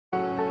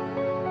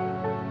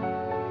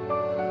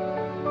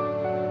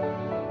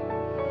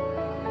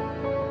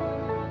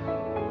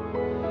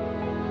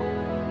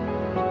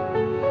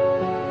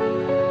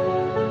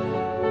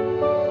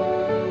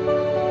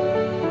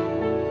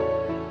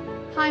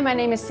Hi, my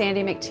name is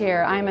Sandy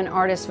McTier. I'm an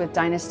artist with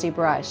Dynasty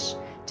Brush.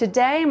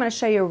 Today I'm going to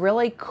show you a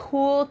really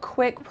cool,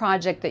 quick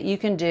project that you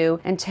can do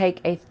and take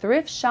a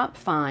thrift shop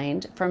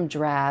find from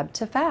drab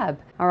to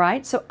fab.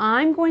 Alright, so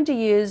I'm going to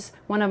use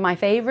one of my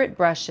favorite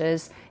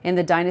brushes in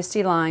the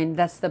Dynasty line.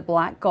 That's the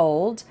black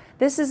gold.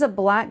 This is a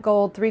black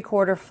gold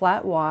 3/4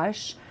 flat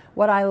wash.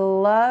 What I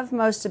love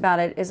most about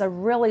it is I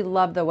really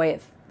love the way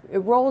it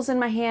rolls in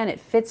my hand,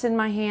 it fits in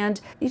my hand.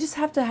 You just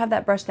have to have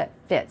that brush that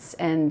fits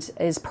and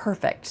is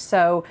perfect.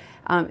 So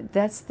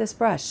that's this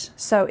brush.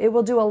 So it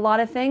will do a lot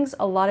of things,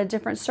 a lot of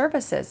different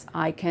surfaces.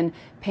 I can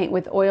paint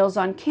with oils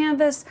on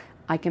canvas.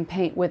 I can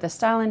paint with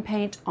Up-Stylin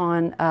paint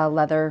on a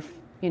leather,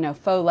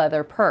 faux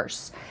leather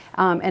purse.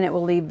 And it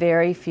will leave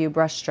very few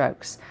brush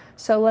strokes.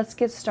 So let's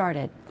get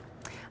started.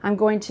 I'm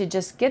going to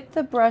just get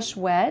the brush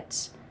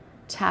wet,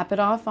 tap it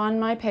off on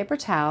my paper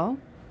towel,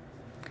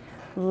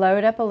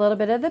 load up a little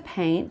bit of the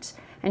paint,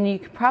 and you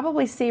can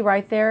probably see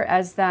right there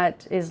as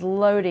that is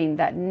loading,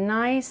 that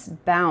nice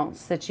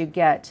bounce that you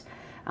get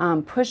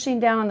pushing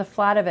down on the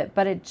flat of it,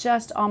 but it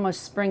just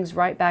almost springs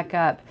right back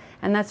up.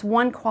 And that's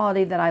one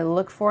quality that I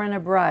look for in a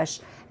brush,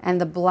 and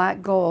the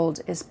black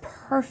gold is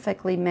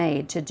perfectly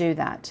made to do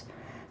that.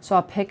 So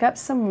I'll pick up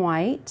some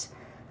white,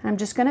 and I'm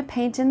just going to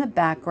paint in the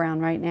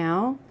background right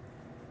now.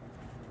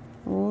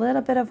 A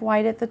little bit of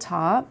white at the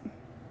top.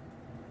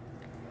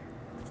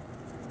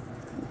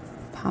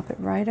 Pop it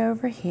right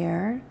over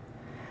here.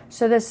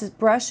 So this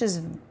brush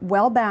is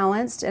well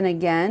balanced, and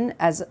again,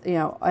 as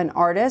an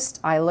artist,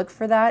 I look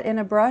for that in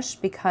a brush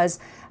because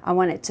I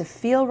want it to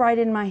feel right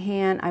in my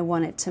hand. I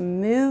want it to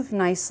move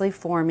nicely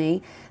for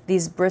me.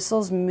 These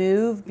bristles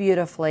move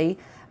beautifully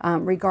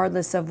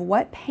regardless of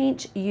what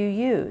paint you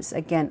use.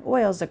 Again,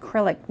 oils,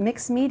 acrylic,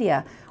 mixed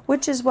media,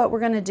 which is what we're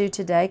going to do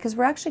today because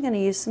we're actually going to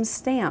use some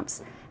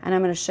stamps, and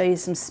I'm going to show you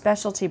some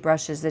specialty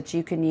brushes that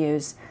you can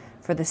use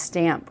for the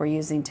stamp we're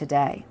using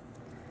today.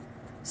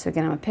 So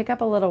again, I'm going to pick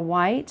up a little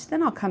white,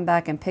 then I'll come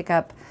back and pick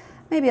up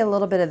maybe a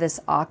little bit of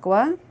this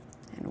aqua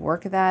and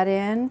work that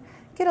in.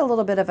 Get a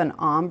little bit of an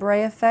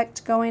ombre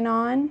effect going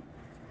on.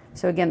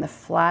 So again, the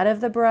flat of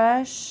the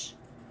brush,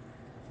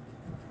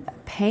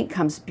 that paint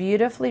comes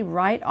beautifully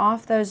right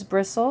off those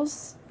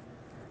bristles.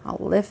 I'll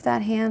lift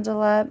that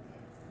handle up.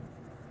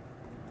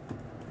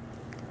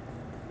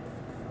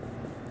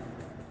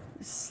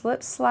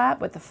 Slip slap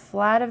with the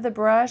flat of the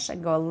brush. I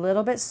go a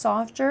little bit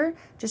softer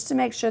just to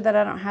make sure that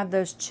I don't have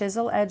those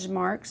chisel edge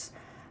marks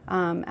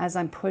as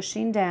I'm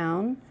pushing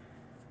down,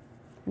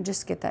 and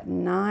just get that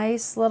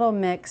nice little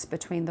mix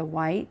between the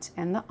white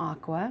and the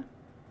aqua.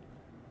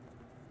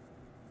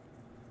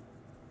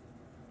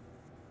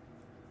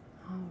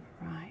 All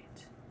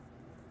right,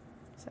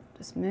 so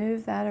just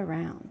move that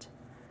around.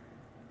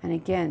 And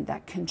again,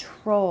 that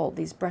control,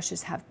 these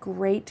brushes have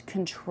great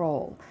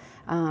control.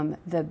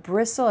 The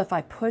bristle, if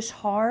I push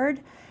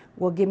hard,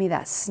 will give me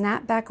that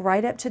snap back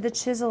right up to the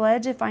chisel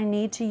edge if I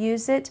need to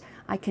use it.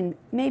 I can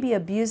maybe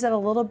abuse it a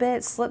little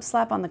bit, slip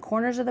slap on the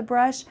corners of the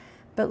brush,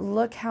 but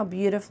look how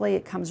beautifully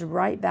it comes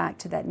right back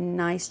to that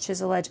nice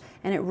chisel edge.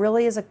 And it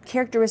really is a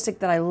characteristic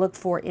that I look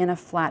for in a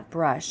flat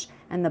brush.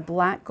 And the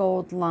black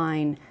gold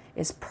line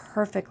is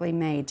perfectly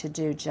made to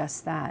do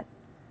just that.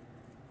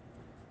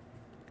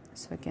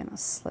 So again, I'll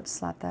slip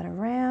slap that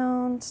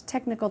around.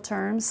 Technical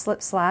terms,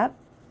 slip slap.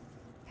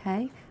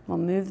 Okay, we'll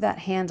move that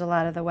handle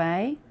out of the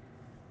way.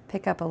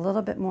 Pick up a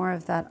little bit more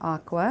of that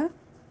aqua.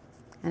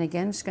 And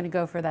again, I'm just going to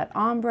go for that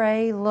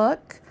ombre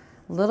look.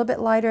 A little bit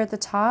lighter at the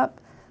top,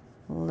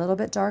 a little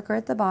bit darker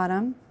at the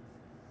bottom.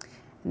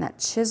 And that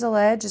chisel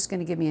edge is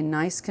going to give me a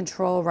nice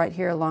control right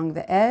here along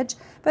the edge.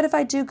 But if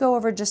I do go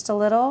over just a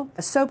little,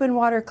 a soap and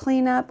water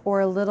cleanup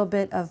or a little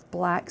bit of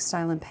black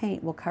Up-Stylin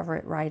paint will cover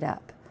it right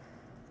up.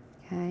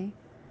 Okay,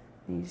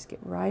 and you just get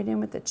right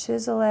in with the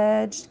chisel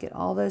edge, get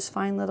all those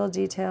fine little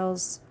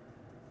details.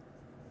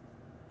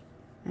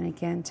 And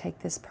again, take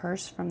this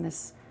purse from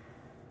this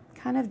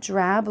kind of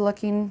drab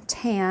looking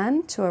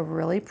tan to a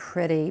really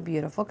pretty,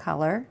 beautiful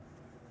color.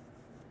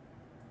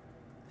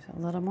 So a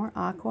little more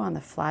aqua on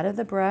the flat of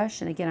the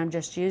brush. And again, I'm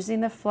just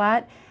using the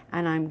flat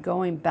and I'm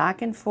going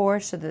back and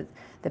forth so that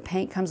the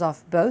paint comes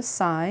off both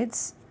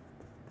sides.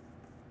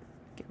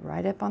 Get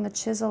right up on the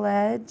chisel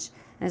edge.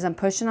 And as I'm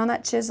pushing on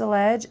that chisel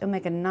edge, it'll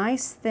make a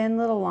nice thin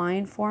little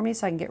line for me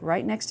so I can get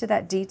right next to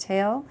that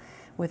detail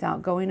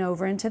without going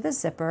over into the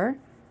zipper.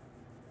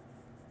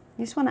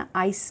 You just want to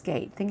ice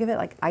skate. Think of it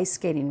like ice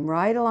skating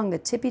right along the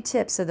tippy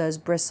tips of those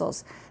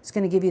bristles. It's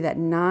going to give you that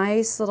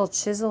nice little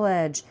chisel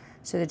edge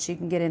so that you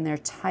can get in there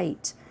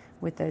tight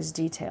with those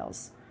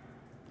details,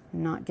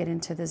 not get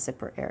into the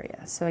zipper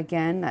area. So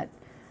again, that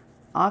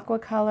aqua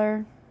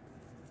color,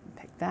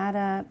 pick that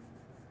up,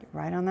 get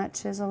right on that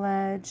chisel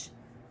edge.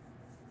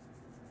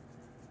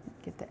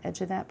 Get the edge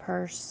of that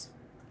purse.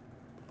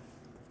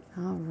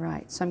 All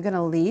right, so I'm going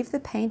to leave the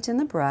paint in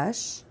the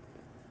brush,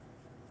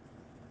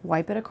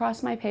 wipe it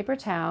across my paper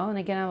towel, and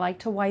again I like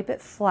to wipe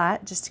it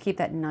flat just to keep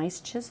that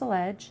nice chisel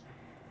edge.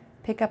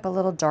 Pick up a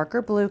little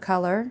darker blue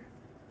color,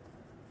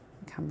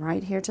 come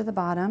right here to the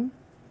bottom,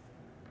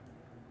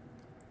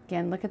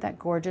 Again, look at that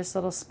gorgeous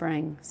little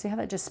spring. See how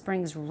that just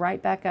springs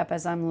right back up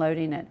as I'm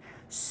loading it.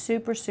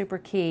 Super, super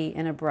key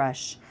in a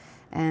brush.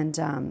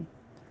 And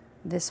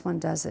this one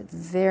does it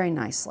very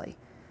nicely.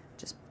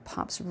 Just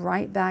pops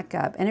right back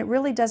up. And it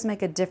really does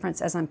make a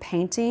difference as I'm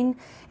painting.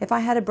 If I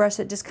had a brush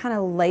that just kind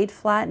of laid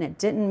flat and it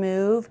didn't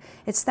move,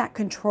 it's that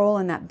control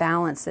and that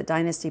balance that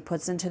Dynasty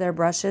puts into their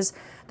brushes.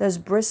 Those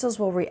bristles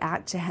will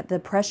react to the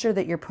pressure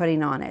that you're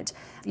putting on it.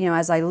 You know,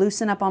 as I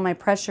loosen up on my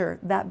pressure,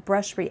 that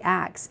brush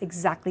reacts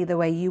exactly the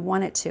way you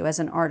want it to as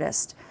an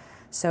artist.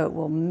 So it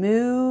will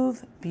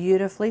move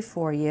beautifully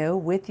for you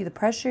with the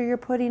pressure you're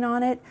putting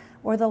on it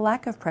or the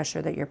lack of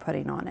pressure that you're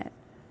putting on it.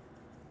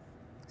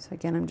 So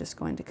again, I'm just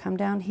going to come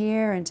down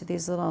here into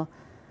these little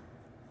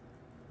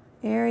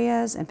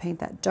areas and paint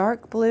that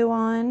dark blue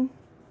on.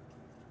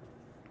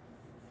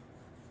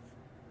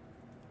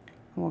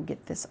 We'll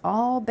get this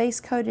all base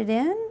coated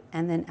in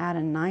and then add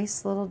a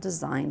nice little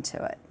design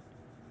to it.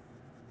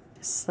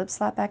 Just slip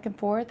slap back and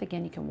forth.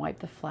 Again, you can wipe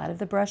the flat of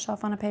the brush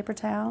off on a paper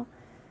towel.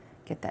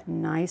 Get that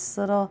nice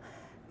little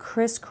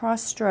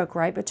crisscross stroke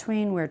right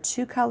between where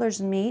two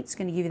colors meet. It's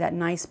going to give you that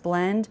nice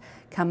blend.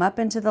 Come up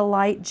into the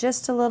light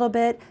just a little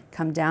bit,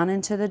 come down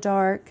into the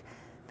dark.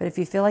 But if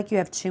you feel like you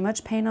have too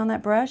much paint on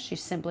that brush, you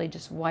simply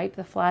just wipe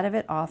the flat of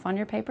it off on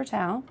your paper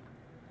towel.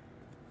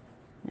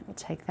 And it will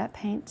take that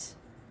paint.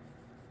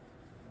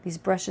 These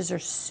brushes are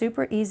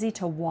super easy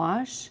to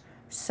wash.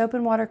 Soap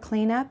and water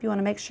cleanup, you want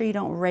to make sure you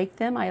don't rake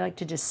them. I like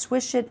to just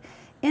swish it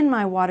in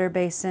my water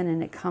basin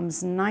and it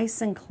comes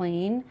nice and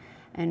clean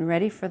and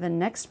ready for the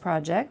next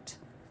project.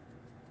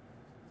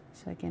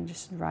 So again,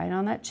 just right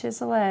on that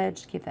chisel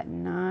edge, get that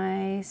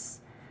nice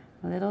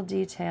little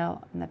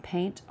detail and the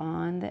paint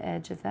on the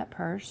edge of that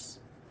purse.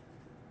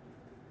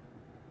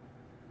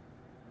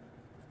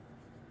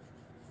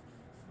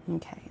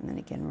 Okay, and then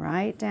again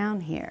right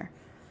down here.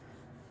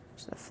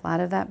 So the flat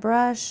of that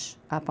brush,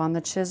 up on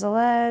the chisel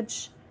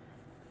edge.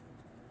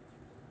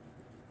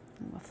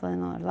 And we'll fill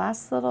in our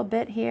last little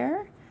bit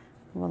here.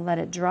 We'll let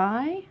it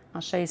dry.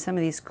 I'll show you some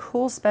of these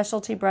cool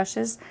specialty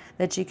brushes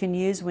that you can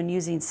use when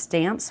using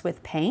stamps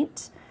with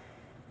paint.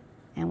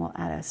 And we'll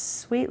add a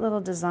sweet little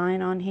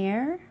design on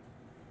here.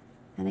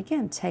 And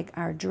again, take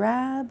our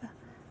drab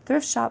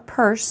thrift shop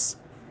purse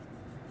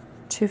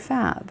to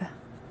fab.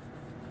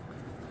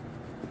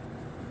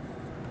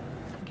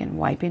 Again,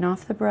 wiping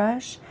off the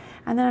brush.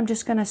 And then I'm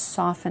just going to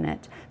soften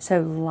it.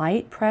 So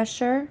light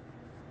pressure.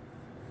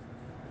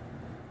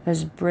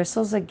 Those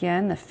bristles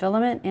again, the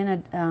filament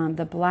in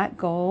the black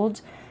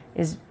gold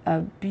is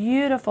a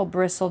beautiful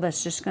bristle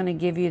that's just going to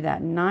give you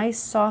that nice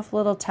soft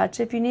little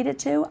touch if you need it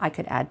to. I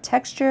could add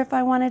texture if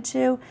I wanted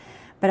to,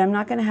 but I'm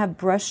not going to have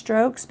brush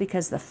strokes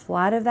because the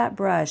flat of that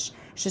brush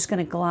is just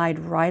going to glide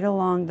right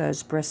along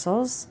those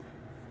bristles.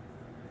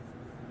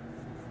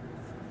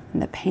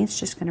 And the paint's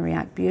just going to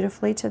react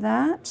beautifully to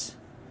that.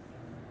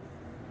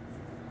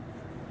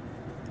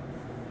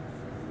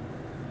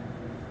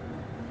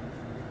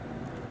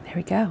 There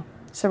we go.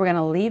 So we're going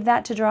to leave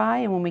that to dry,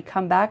 and when we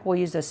come back, we'll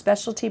use those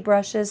specialty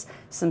brushes,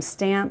 some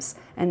stamps,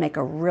 and make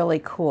a really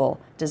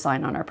cool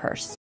design on our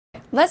purse.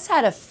 Let's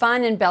add a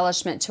fun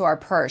embellishment to our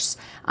purse.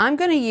 I'm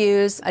going to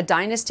use a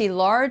Dynasty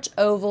large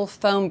oval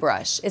foam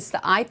brush. It's the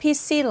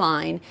IPC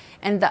line,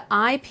 and the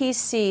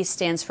IPC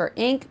stands for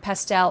ink,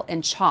 pastel,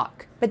 and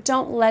chalk. But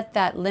don't let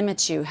that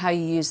limit you how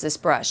you use this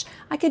brush.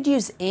 I could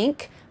use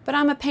ink, but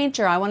I'm a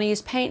painter. I want to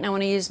use paint and I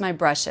want to use my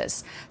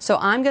brushes. So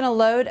I'm going to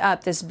load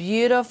up this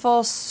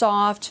beautiful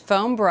soft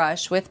foam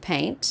brush with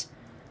paint.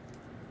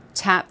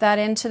 Tap that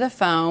into the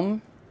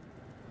foam.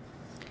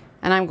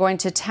 And I'm going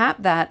to tap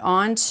that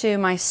onto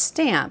my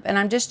stamp. And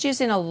I'm just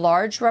using a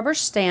large rubber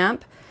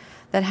stamp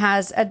that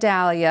has a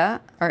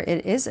dahlia, or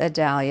it is a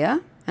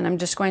dahlia. And I'm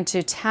just going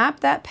to tap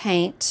that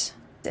paint.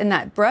 And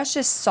that brush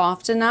is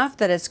soft enough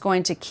that it's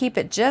going to keep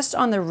it just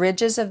on the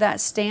ridges of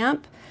that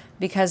stamp,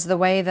 because the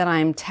way that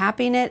I'm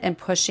tapping it and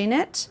pushing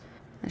it,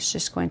 it's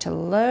just going to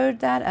load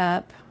that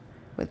up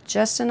with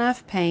just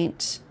enough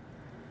paint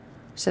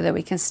so that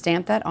we can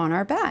stamp that on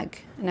our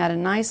bag and add a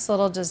nice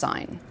little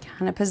design.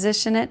 Kind of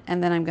position it,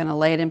 and then I'm going to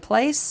lay it in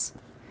place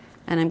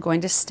and I'm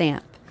going to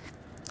stamp.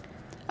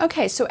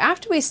 Okay, so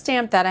after we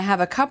stamp that, I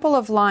have a couple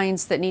of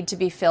lines that need to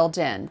be filled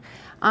in.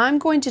 I'm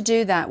going to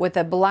do that with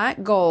a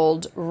black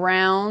gold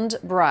round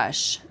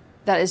brush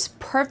that is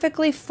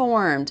perfectly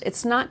formed.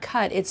 It's not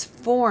cut, it's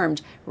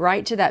formed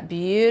right to that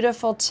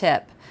beautiful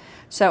tip.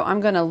 So I'm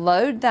going to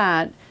load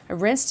that. I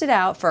rinsed it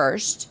out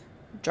first,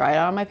 dry it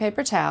on my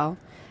paper towel.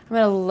 I'm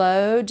going to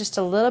load just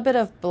a little bit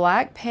of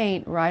black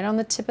paint right on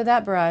the tip of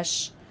that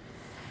brush,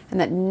 and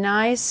that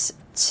nice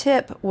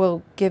tip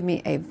will give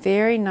me a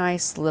very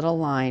nice little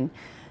line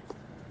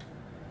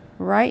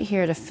right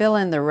here to fill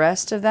in the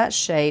rest of that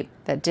shape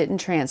that didn't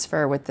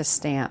transfer with the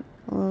stamp.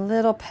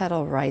 Little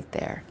petal right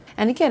there.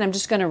 And again, I'm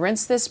just going to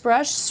rinse this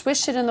brush,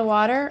 swish it in the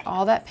water.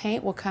 All that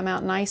paint will come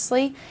out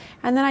nicely.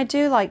 And then I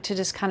do like to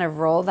just kind of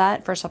roll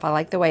that. First off, I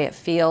like the way it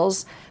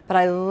feels, but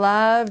I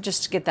love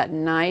just to get that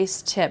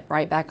nice tip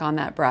right back on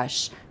that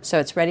brush so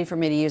it's ready for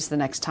me to use the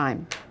next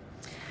time.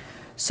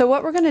 So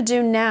what we're going to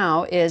do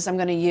now is I'm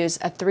going to use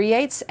a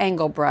 3/8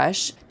 angle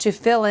brush to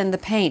fill in the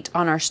paint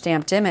on our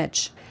stamped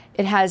image.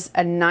 It has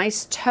a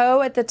nice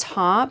toe at the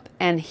top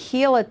and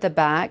heel at the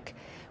back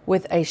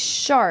with a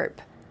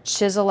sharp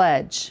chisel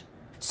edge.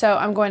 So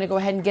I'm going to go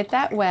ahead and get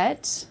that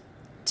wet,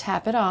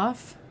 tap it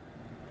off.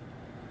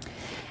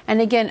 And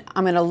again,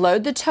 I'm going to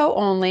load the toe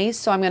only,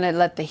 so I'm going to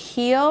let the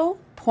heel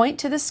point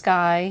to the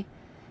sky,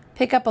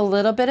 pick up a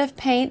little bit of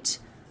paint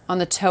on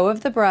the toe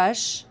of the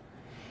brush,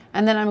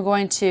 and then I'm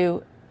going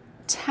to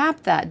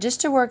tap that just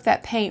to work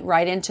that paint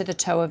right into the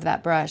toe of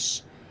that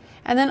brush.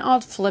 And then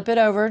I'll flip it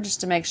over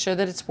just to make sure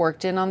that it's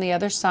worked in on the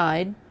other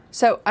side.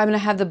 So I'm going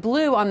to have the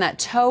blue on that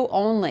toe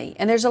only,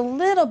 and there's a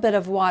little bit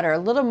of water, a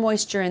little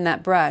moisture in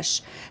that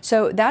brush.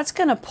 So that's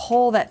going to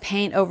pull that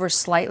paint over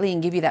slightly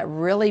and give you that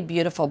really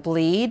beautiful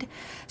bleed.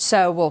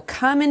 So we'll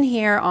come in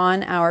here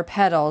on our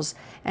petals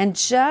and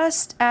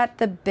just at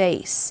the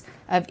base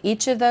of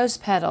each of those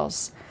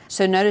petals.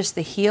 So notice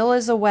the heel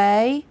is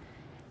away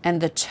and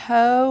the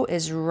toe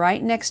is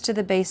right next to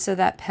the base of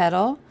that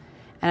petal,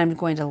 and I'm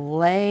going to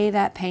lay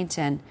that paint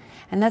in.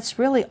 And that's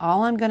really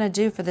all I'm going to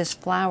do for this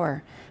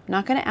flower. I'm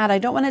not going to add, I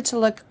don't want it to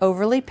look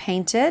overly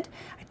painted.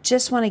 I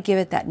just want to give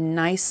it that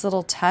nice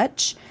little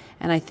touch.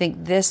 And I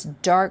think this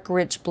dark,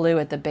 rich blue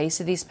at the base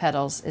of these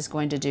petals is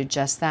going to do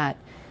just that.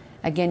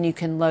 Again, you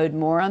can load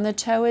more on the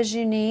toe as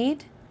you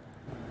need.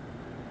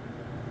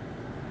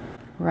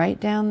 Right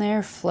down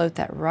there, float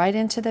that right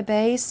into the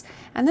base.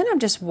 And then I'm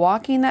just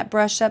walking that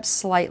brush up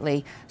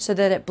slightly so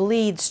that it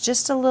bleeds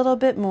just a little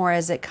bit more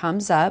as it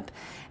comes up.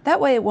 That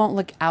way it won't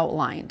look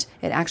outlined.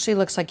 It actually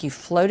looks like you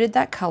floated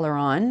that color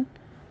on.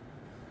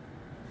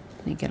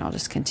 And again, I'll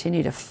just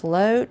continue to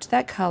float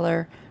that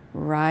color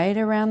right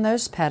around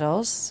those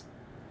petals.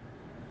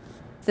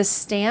 The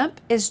stamp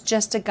is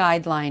just a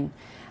guideline.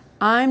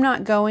 I'm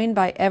not going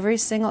by every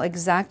single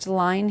exact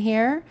line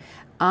here.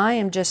 I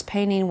am just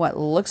painting what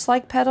looks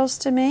like petals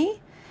to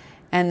me.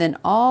 And then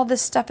all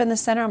this stuff in the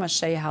center, I'm going to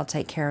show you how to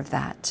take care of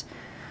that.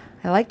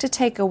 I like to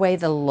take away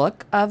the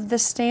look of the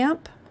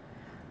stamp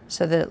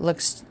so that it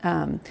looks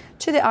to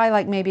the eye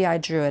like maybe I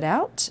drew it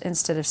out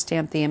instead of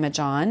stamped the image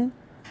on.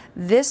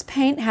 This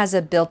paint has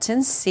a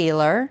built-in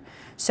sealer,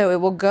 so it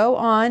will go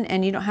on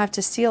and you don't have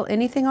to seal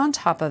anything on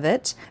top of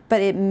it,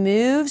 but it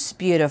moves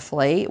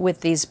beautifully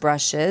with these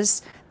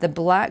brushes. The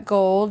black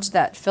gold,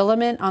 that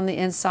filament on the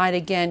inside,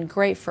 again,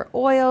 great for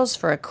oils,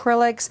 for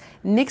acrylics,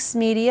 mixed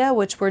media,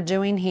 which we're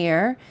doing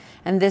here.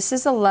 And this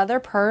is a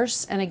leather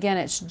purse, and again,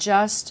 it's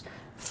just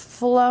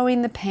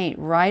flowing the paint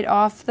right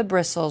off the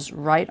bristles,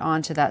 right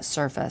onto that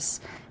surface.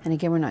 And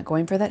again, we're not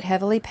going for that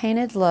heavily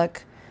painted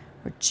look.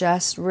 We're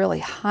just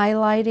really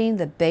highlighting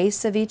the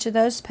base of each of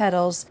those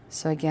petals.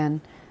 So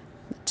again,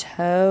 the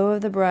toe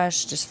of the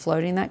brush, just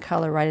floating that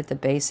color right at the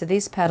base of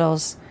these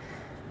petals,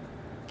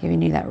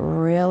 giving you that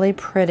really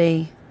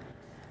pretty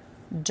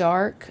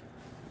dark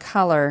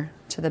color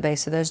to the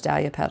base of those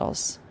dahlia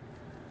petals.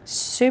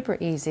 Super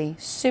easy,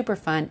 super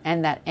fun,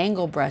 and that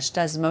angle brush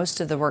does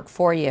most of the work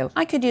for you.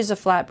 I could use a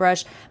flat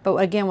brush, but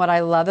again, what I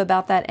love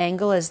about that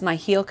angle is my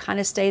heel kind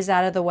of stays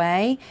out of the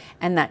way,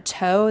 and that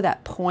toe,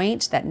 that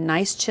point, that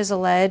nice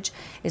chisel edge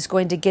is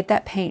going to get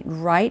that paint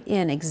right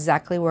in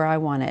exactly where I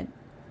want it.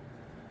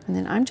 And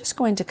then I'm just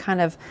going to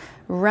kind of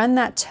run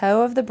that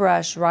toe of the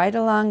brush right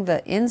along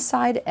the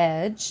inside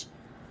edge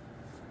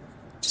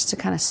just to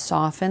kind of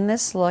soften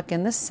this look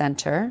in the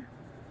center.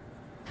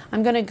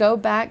 I'm going to go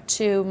back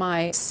to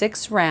my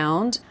 6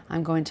 round.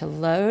 I'm going to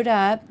load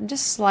up and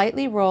just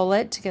slightly roll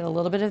it to get a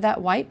little bit of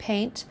that white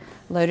paint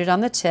loaded on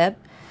the tip.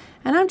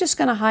 And I'm just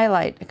going to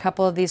highlight a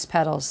couple of these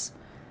petals.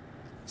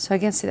 So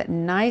again, see that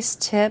nice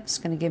tip is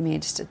going to give me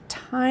just a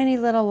tiny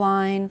little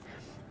line.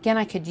 Again,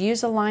 I could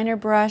use a liner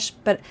brush,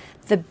 but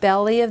the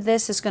belly of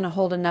this is going to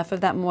hold enough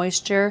of that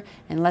moisture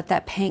and let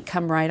that paint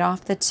come right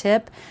off the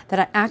tip that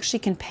I actually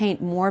can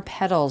paint more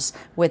petals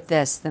with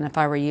this than if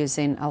I were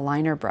using a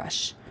liner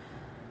brush.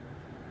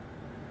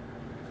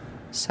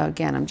 So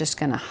again, I'm just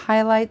going to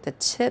highlight the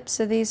tips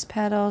of these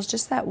petals,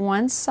 just that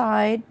one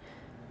side.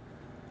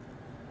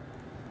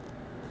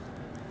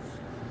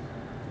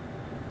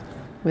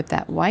 With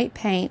that white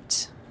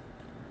paint,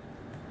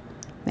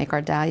 make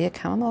our dahlia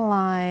come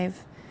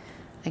alive.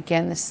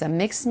 Again, this is a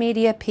mixed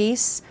media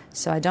piece,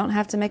 so I don't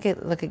have to make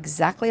it look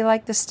exactly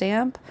like the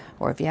stamp,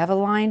 or if you have a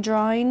line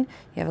drawing,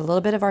 you have a little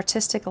bit of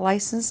artistic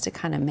license to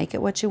kind of make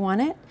it what you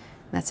want it.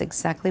 And that's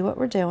exactly what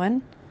we're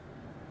doing.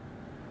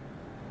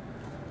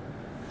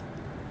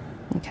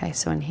 Okay,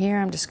 so in here,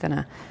 I'm just going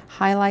to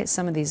highlight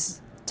some of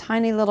these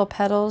tiny little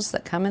petals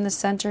that come in the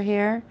center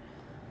here.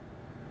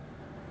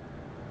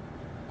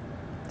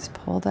 Just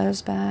pull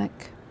those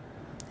back.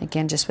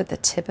 Again, just with the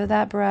tip of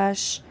that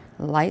brush,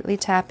 lightly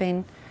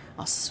tapping.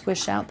 I'll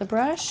swish out the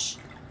brush,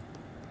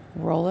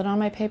 roll it on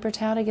my paper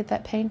towel to get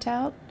that paint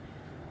out.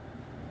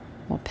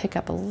 We'll pick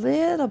up a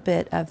little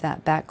bit of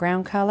that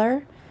background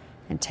color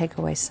and take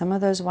away some of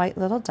those white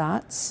little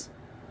dots.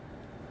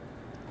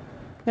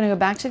 I'm going to go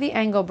back to the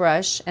angle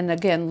brush and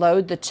again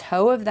load the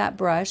toe of that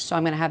brush. So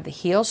I'm going to have the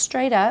heel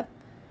straight up,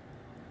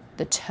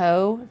 the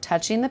toe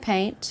touching the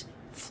paint,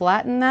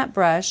 flatten that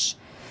brush,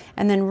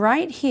 and then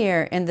right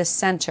here in the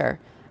center,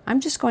 I'm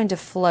just going to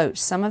float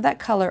some of that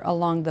color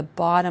along the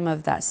bottom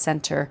of that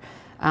center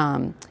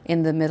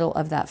in the middle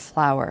of that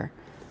flower.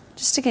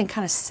 Just again,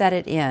 kind of set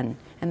it in,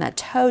 and that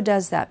toe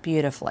does that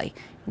beautifully.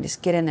 And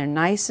just get in there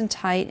nice and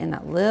tight in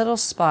that little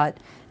spot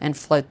and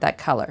float that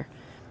color.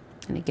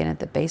 And again, at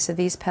the base of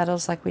these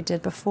petals like we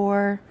did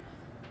before,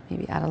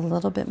 maybe add a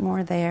little bit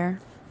more there.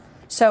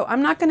 So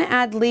I'm not going to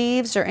add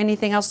leaves or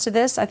anything else to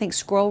this. I think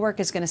scroll work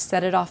is going to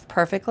set it off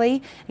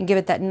perfectly and give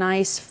it that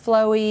nice,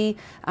 flowy,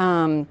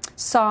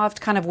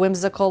 soft, kind of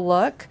whimsical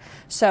look.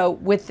 So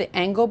with the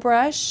angle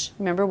brush,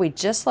 remember we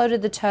just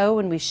loaded the toe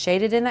when we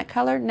shaded in that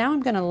color. Now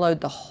I'm going to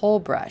load the whole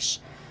brush.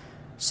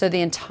 So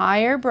the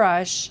entire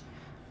brush,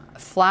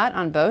 flat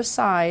on both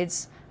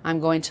sides, I'm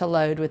going to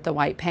load with the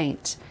white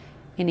paint.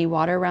 Any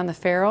water around the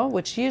ferrule,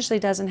 which usually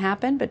doesn't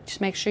happen, but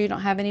just make sure you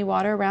don't have any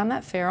water around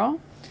that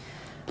ferrule.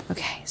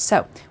 Okay,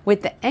 so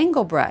with the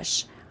angle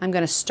brush, I'm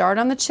going to start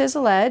on the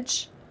chisel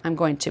edge. I'm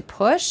going to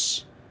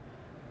push,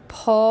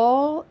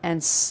 pull,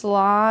 and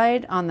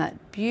slide on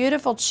that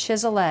beautiful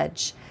chisel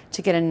edge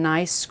to get a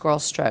nice scroll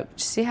stroke.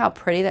 See how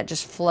pretty that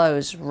just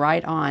flows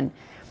right on?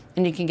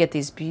 And you can get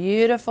these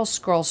beautiful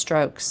scroll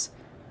strokes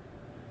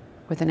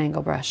with an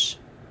angle brush.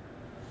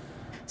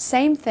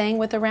 Same thing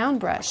with a round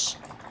brush.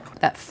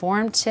 That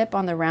form tip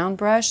on the round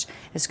brush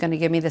is going to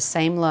give me the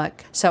same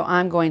look. So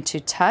I'm going to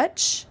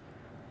touch,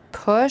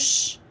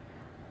 push,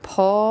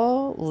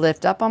 pull,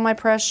 lift up on my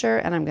pressure,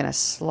 and I'm going to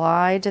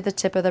slide to the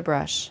tip of the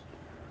brush.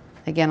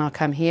 Again, I'll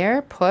come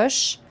here,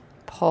 push,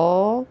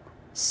 pull,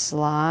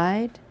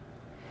 slide,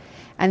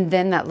 and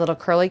then that little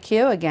curly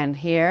cue, again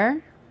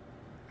here,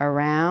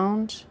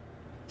 around,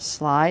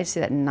 slide. See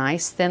that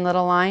nice thin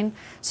little line?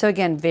 So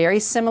again, very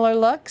similar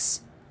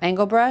looks,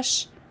 angle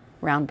brush,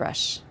 round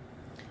brush.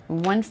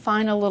 One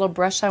final little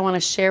brush I want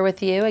to share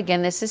with you.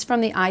 Again, this is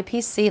from the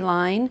IPC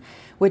line,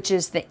 which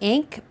is the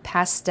ink,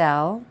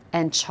 pastel,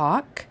 and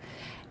chalk.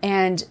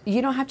 And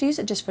you don't have to use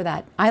it just for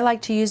that. I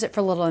like to use it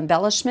for little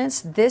embellishments.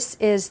 This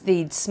is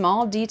the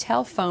small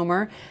detail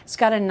foamer. It's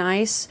got a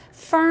nice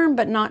firm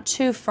but not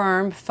too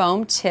firm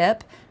foam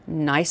tip,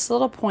 nice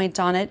little point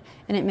on it,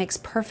 and it makes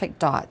perfect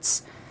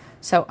dots.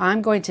 So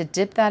I'm going to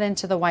dip that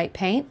into the white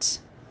paint,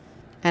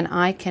 and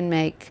I can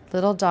make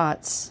little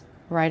dots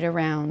right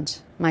around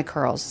my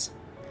curls.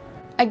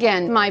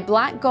 Again, my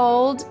black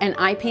gold and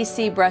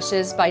IPC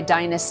brushes by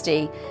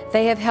Dynasty.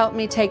 They have helped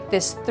me take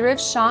this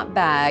thrift shop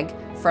bag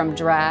from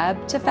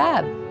drab to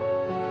fab.